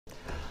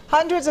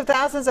Hundreds of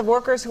thousands of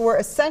workers who were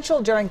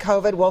essential during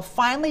COVID will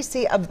finally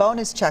see a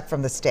bonus check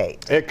from the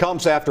state. It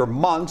comes after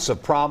months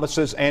of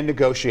promises and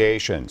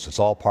negotiations. It's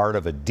all part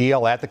of a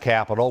deal at the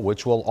Capitol,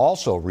 which will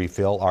also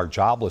refill our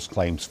jobless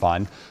claims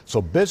fund,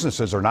 so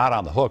businesses are not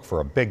on the hook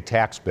for a big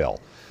tax bill.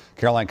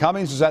 Caroline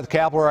Cummings is at the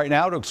Capitol right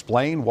now to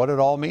explain what it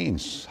all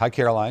means. Hi,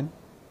 Caroline.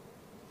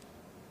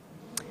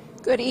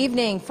 Good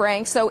evening,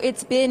 Frank. So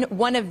it's been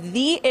one of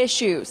the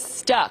issues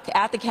stuck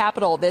at the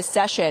Capitol this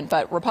session,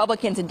 but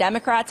Republicans and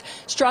Democrats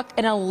struck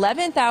an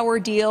 11th hour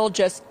deal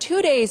just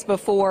 2 days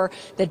before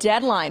the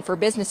deadline for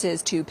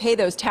businesses to pay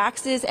those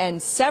taxes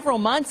and several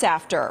months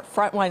after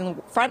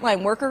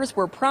frontline workers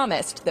were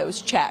promised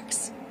those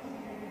checks.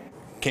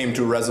 Came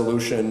to a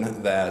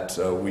resolution that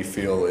we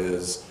feel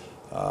is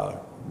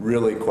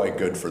really quite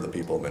good for the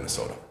people of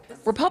Minnesota.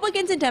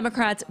 Republicans and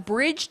Democrats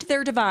bridged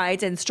their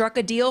divides and struck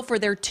a deal for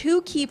their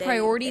two key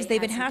priorities they've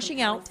been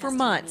hashing out for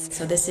months.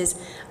 So this is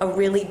a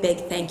really big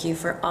thank you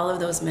for all of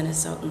those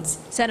Minnesotans.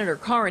 Senator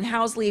Karin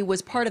Housley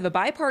was part of a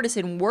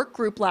bipartisan work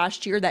group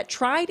last year that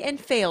tried and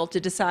failed to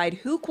decide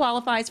who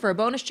qualifies for a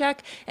bonus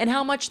check and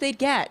how much they'd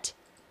get.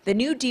 The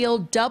new deal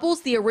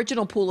doubles the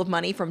original pool of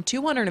money from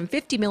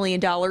 $250 million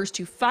to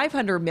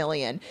 $500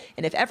 million.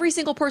 And if every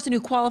single person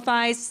who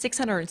qualifies,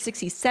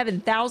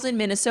 667,000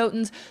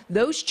 Minnesotans,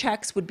 those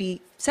checks would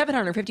be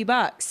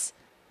 $750.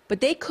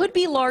 But they could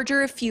be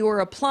larger if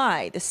fewer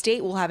apply. The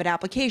state will have an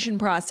application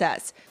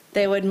process.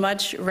 They would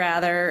much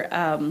rather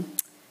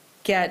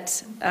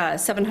get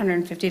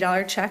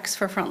 $750 checks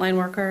for frontline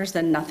workers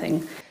than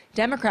nothing.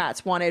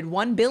 Democrats wanted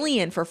 $1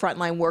 billion for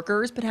frontline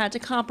workers, but had to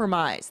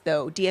compromise,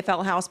 though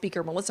DFL House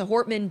Speaker Melissa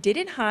Hortman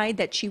didn't hide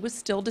that she was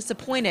still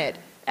disappointed.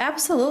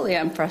 Absolutely,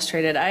 I'm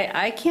frustrated.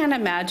 I can't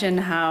imagine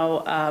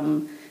how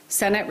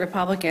Senate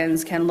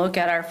Republicans can look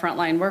at our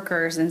frontline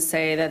workers and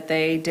say that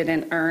they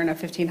didn't earn a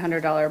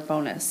 $1,500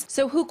 bonus.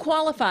 So who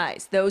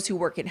qualifies? Those who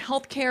work in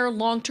health care,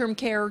 long-term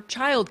care,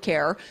 child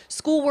care,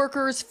 school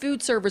workers,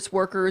 food service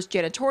workers,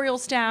 janitorial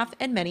staff,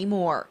 and many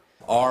more.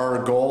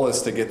 Our goal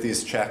is to get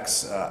these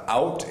checks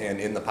out and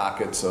in the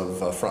pockets of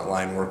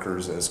frontline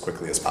workers as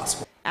quickly as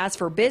possible. As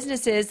for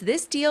businesses,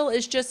 this deal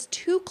is just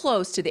too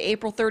close to the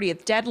April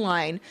 30th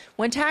deadline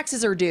when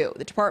taxes are due.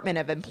 The Department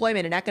of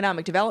Employment and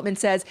Economic Development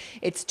says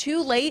it's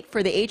too late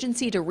for the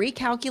agency to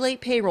recalculate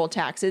payroll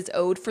taxes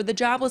owed for the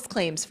Jobless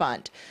Claims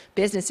Fund.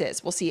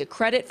 Businesses will see a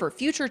credit for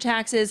future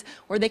taxes,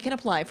 or they can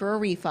apply for a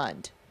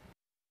refund.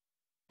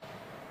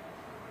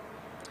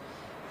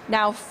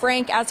 Now,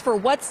 Frank, as for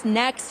what's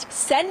next,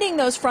 sending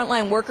those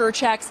frontline worker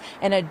checks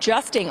and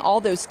adjusting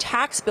all those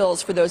tax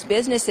bills for those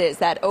businesses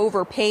that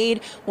overpaid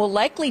will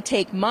likely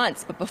take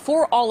months. But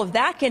before all of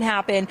that can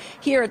happen,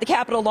 here at the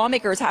Capitol,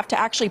 lawmakers have to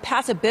actually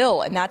pass a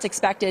bill, and that's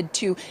expected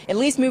to at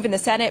least move in the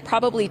Senate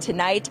probably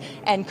tonight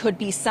and could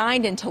be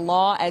signed into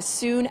law as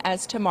soon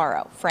as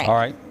tomorrow. Frank. All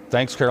right.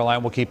 Thanks,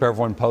 Caroline. We'll keep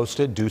everyone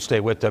posted. Do stay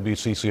with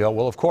WCCO.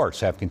 We'll, of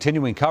course, have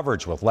continuing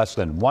coverage with less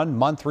than 1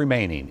 month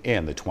remaining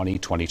in the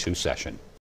 2022 session.